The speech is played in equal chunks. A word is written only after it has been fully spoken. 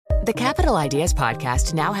The Capital Ideas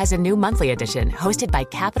Podcast now has a new monthly edition hosted by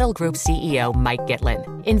Capital Group CEO Mike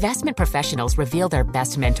Gitlin. Investment professionals reveal their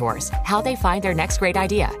best mentors, how they find their next great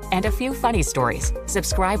idea, and a few funny stories.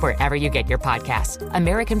 Subscribe wherever you get your podcasts.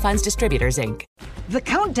 American Funds Distributors, Inc. The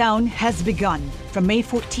countdown has begun. From May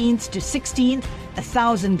 14th to 16th,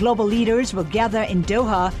 1,000 global leaders will gather in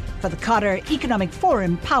Doha for the Qatar Economic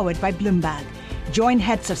Forum powered by Bloomberg. Join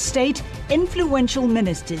heads of state, influential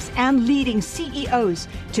ministers, and leading CEOs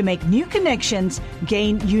to make new connections,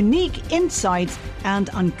 gain unique insights, and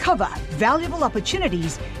uncover valuable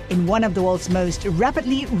opportunities in one of the world's most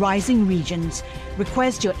rapidly rising regions.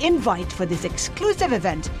 Request your invite for this exclusive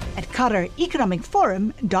event at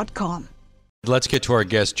QatarEconomicForum.com. Let's get to our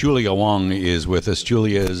guest. Julia Wang is with us.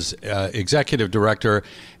 Julia is Executive Director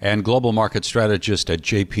and Global Market Strategist at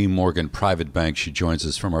JP Morgan Private Bank. She joins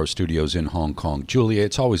us from our studios in Hong Kong. Julia,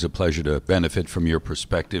 it's always a pleasure to benefit from your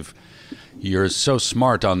perspective. You're so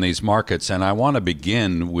smart on these markets, and I want to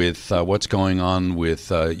begin with what's going on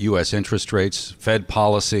with U.S. interest rates, Fed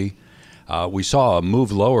policy. We saw a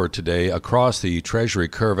move lower today across the Treasury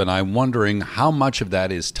curve, and I'm wondering how much of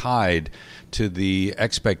that is tied to the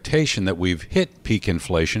expectation that we've hit peak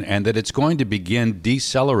inflation and that it's going to begin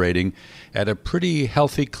decelerating at a pretty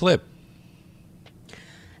healthy clip.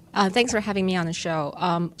 Thanks for having me on the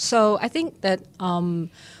show. So I think that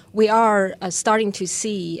we are starting to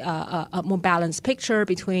see a more balanced picture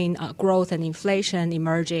between growth and inflation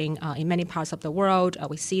emerging in many parts of the world.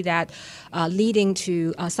 We see that leading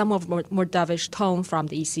to some of more dovish tone from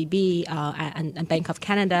the ECB and Bank of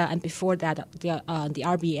Canada, and before that, the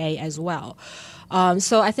RBA as well.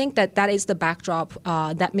 So I think that is the backdrop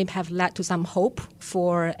that may have led to some hope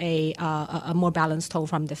for a more balanced tone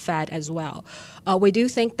from the Fed as well. We do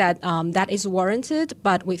think that that is warranted,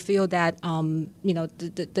 but we feel that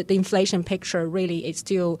the inflation picture really is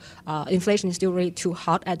still inflation is still really too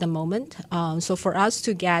hot at the moment. So for us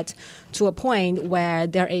to get to a point where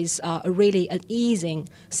there is really an easing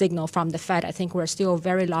signal from the Fed, I think we're still a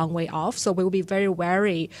very long way off. So we will be very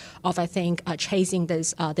wary of, I think, chasing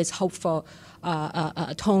this hopeful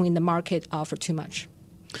tone in the market for too much.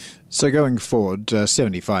 So going forward,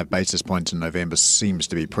 75 basis points in November seems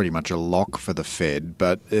to be pretty much a lock for the Fed.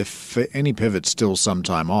 But if any pivot's still some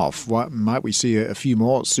time off, might we see a few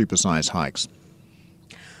more supersized hikes?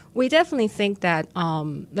 We definitely think that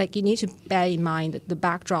you need to bear in mind that the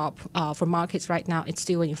backdrop for markets right now, it's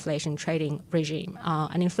still an inflation trading regime.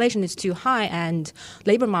 And inflation is too high and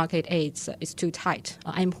labor market is too tight.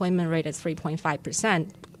 Unemployment rate is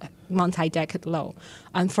 3.5%. Multi-decade low.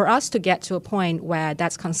 And for us to get to a point where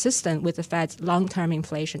that's consistent with the Fed's long-term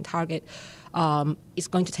inflation target, it's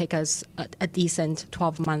going to take us a decent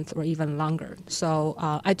 12-month or even longer. So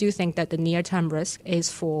I do think that the near-term risk is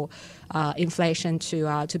for inflation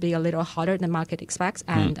to be a little hotter than market expects,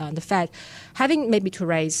 and the Fed having maybe to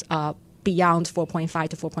raise beyond 4.5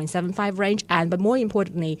 to 4.75 range, but more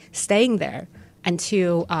importantly, staying there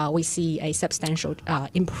until we see a substantial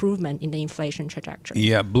improvement in the inflation trajectory.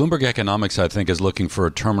 Yeah, Bloomberg Economics, I think, is looking for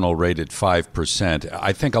a terminal rate at 5%.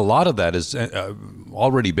 I think a lot of that has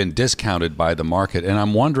already been discounted by the market, and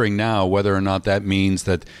I'm wondering now whether or not that means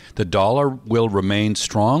that the dollar will remain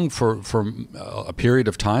strong for a period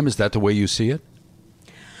of time. Is that the way you see it?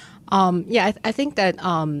 I think that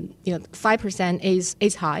 5%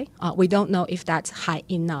 is high. We don't know if that's high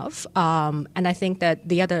enough, and I think that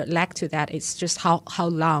the other leg to that is just how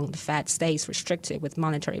long the Fed stays restricted with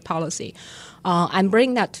monetary policy. And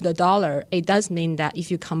bringing that to the dollar, it does mean that if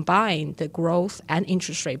you combine the growth and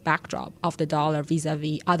interest rate backdrop of the dollar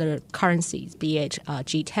vis-a-vis other currencies, be it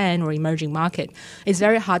G10 or emerging market, it's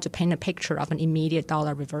very hard to paint a picture of an immediate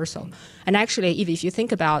dollar reversal. And actually, if you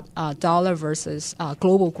think about dollar versus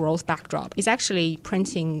global growth backdrop, it's actually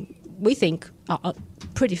printing, we think,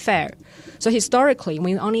 pretty fair. So historically,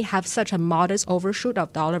 we only have such a modest overshoot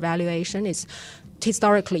of dollar valuation.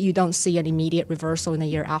 Historically, you don't see an immediate reversal in the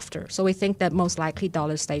year after. So we think that most likely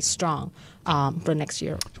dollar stays strong for next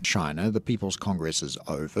year. China, the People's Congress is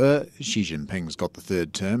over. Xi Jinping's got the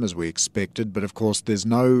third term, as we expected. But of course, there's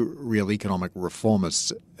no real economic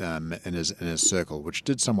reformists in his circle, which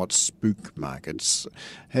did somewhat spook markets.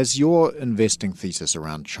 Has your investing thesis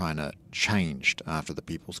around China changed after the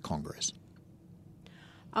People's Congress?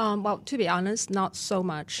 Well, to be honest, not so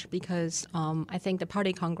much, because I think the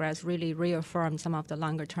Party Congress really reaffirmed some of the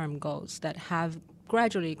longer-term goals that have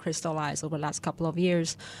gradually crystallized over the last couple of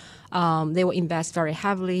years. They will invest very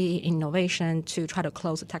heavily in innovation to try to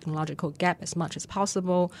close the technological gap as much as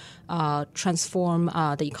possible, transform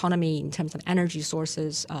the economy in terms of energy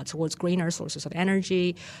sources towards greener sources of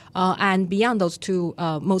energy. And beyond those two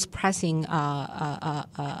most pressing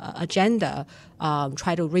agenda,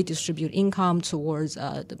 try to redistribute income towards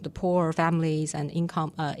the poor families and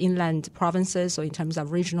inland provinces, so in terms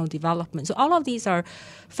of regional development. So all of these are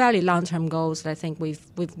fairly long-term goals that I think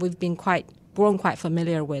we've been grown quite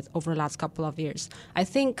familiar with over the last couple of years. I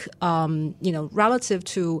think, relative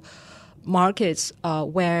to markets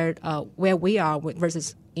where we are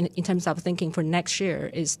versus in terms of thinking for next year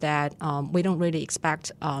is that we don't really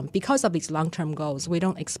expect, because of these long-term goals, we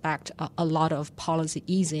don't expect a lot of policy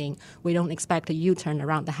easing. We don't expect a U-turn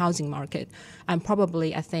around the housing market. And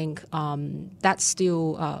probably, I think, that's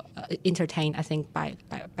still entertained, I think, by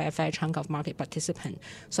a fair chunk of market participants.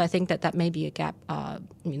 So I think that may be a gap,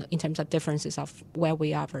 in terms of differences of where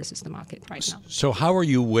we are versus the market right now. So how are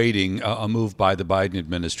you weighting a move by the Biden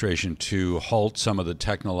administration to halt some of the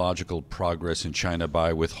technological progress in China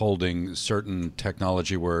by withholding certain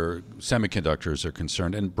technology where semiconductors are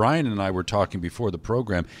concerned? And Brian and I were talking before the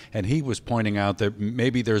program, and he was pointing out that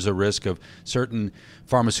maybe there's a risk of certain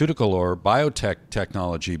pharmaceutical or biotech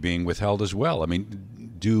technology being withheld as well. I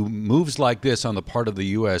mean, do moves like this on the part of the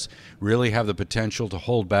U.S. really have the potential to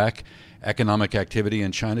hold back economic activity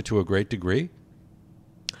in China to a great degree?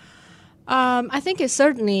 I think it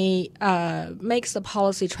certainly makes the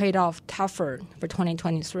policy trade-off tougher for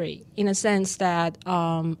 2023 in a sense that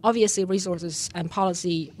obviously resources and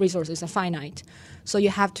policy resources are finite. So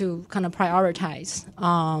you have to kind of prioritize.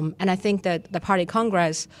 And I think that the Party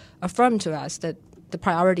Congress affirmed to us that the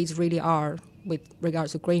priorities really are with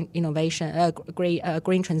regards to green innovation,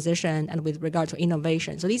 green transition, and with regard to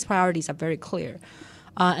innovation. So these priorities are very clear.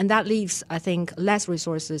 And that leaves, I think, less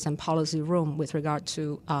resources and policy room with regard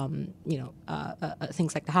to,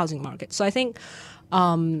 things like the housing market. So I think,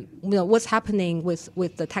 what's happening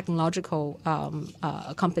with the technological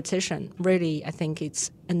competition, really, I think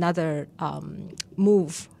it's another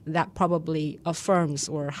move that probably affirms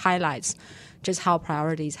or highlights just how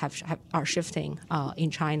priorities are shifting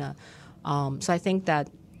in China. So I think that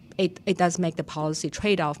it does make the policy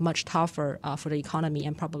trade-off much tougher for the economy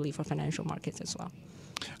and probably for financial markets as well.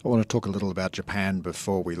 I want to talk a little about Japan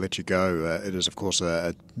before we let you go. It is, of course,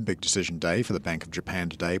 a big decision day for the Bank of Japan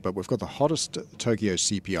today, but we've got the hottest Tokyo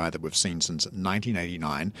CPI that we've seen since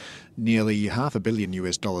 1989, nearly $500 million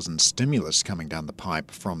in stimulus coming down the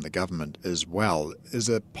pipe from the government as well. Is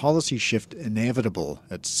a policy shift inevitable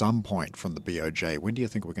at some point from the BOJ? When do you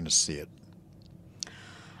think we're going to see it?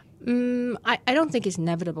 I don't think it's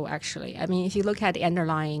inevitable, actually. I mean, if you look at the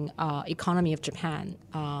underlying economy of Japan,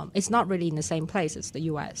 it's not really in the same place as the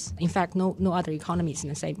U.S. In fact, no other economy is in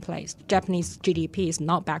the same place. Japanese GDP is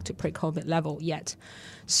not back to pre-COVID level yet.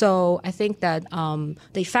 So I think that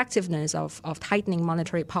the effectiveness of tightening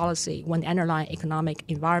monetary policy when the underlying economic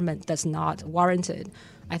environment does not warrant it,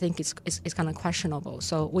 I think it's kind of questionable.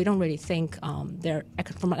 So we don't really think they're,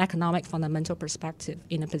 from an economic fundamental perspective,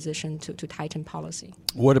 in a position to tighten policy.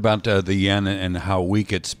 What about the yen and how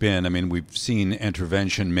weak it's been? I mean, we've seen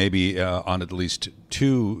intervention maybe on at least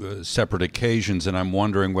two separate occasions, and I'm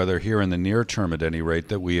wondering whether here in the near term, at any rate,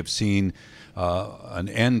 that we have seen an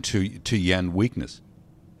end to yen weakness.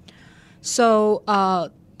 So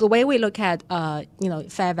the way we look at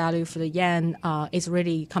fair value for the yen is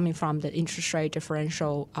really coming from the interest rate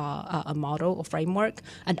differential model or framework,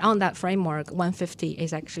 and on that framework, 150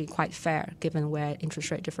 is actually quite fair given where interest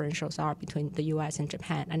rate differentials are between the U.S. and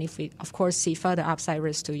Japan. And if we, of course, see further upside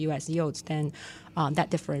risk to U.S. yields, then that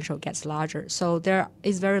differential gets larger. So there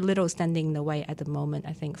is very little standing in the way at the moment,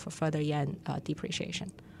 I think, for further yen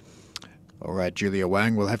depreciation. All right, Julia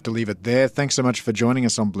Wang, we'll have to leave it there. Thanks so much for joining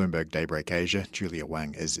us on Bloomberg Daybreak Asia. Julia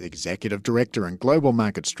Wang is Executive Director and Global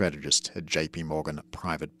Market Strategist at JP Morgan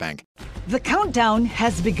Private Bank. The countdown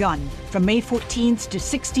has begun. From May 14th to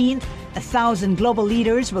 16th, 1,000 global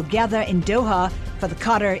leaders will gather in Doha for the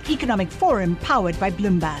Qatar Economic Forum powered by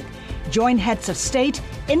Bloomberg. Join heads of state,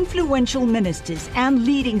 influential ministers, and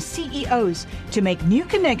leading CEOs to make new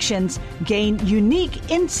connections, gain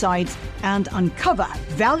unique insights, and uncover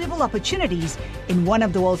valuable opportunities in one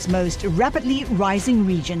of the world's most rapidly rising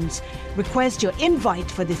regions. Request your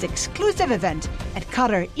invite for this exclusive event at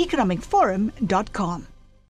QatarEconomicForum.com.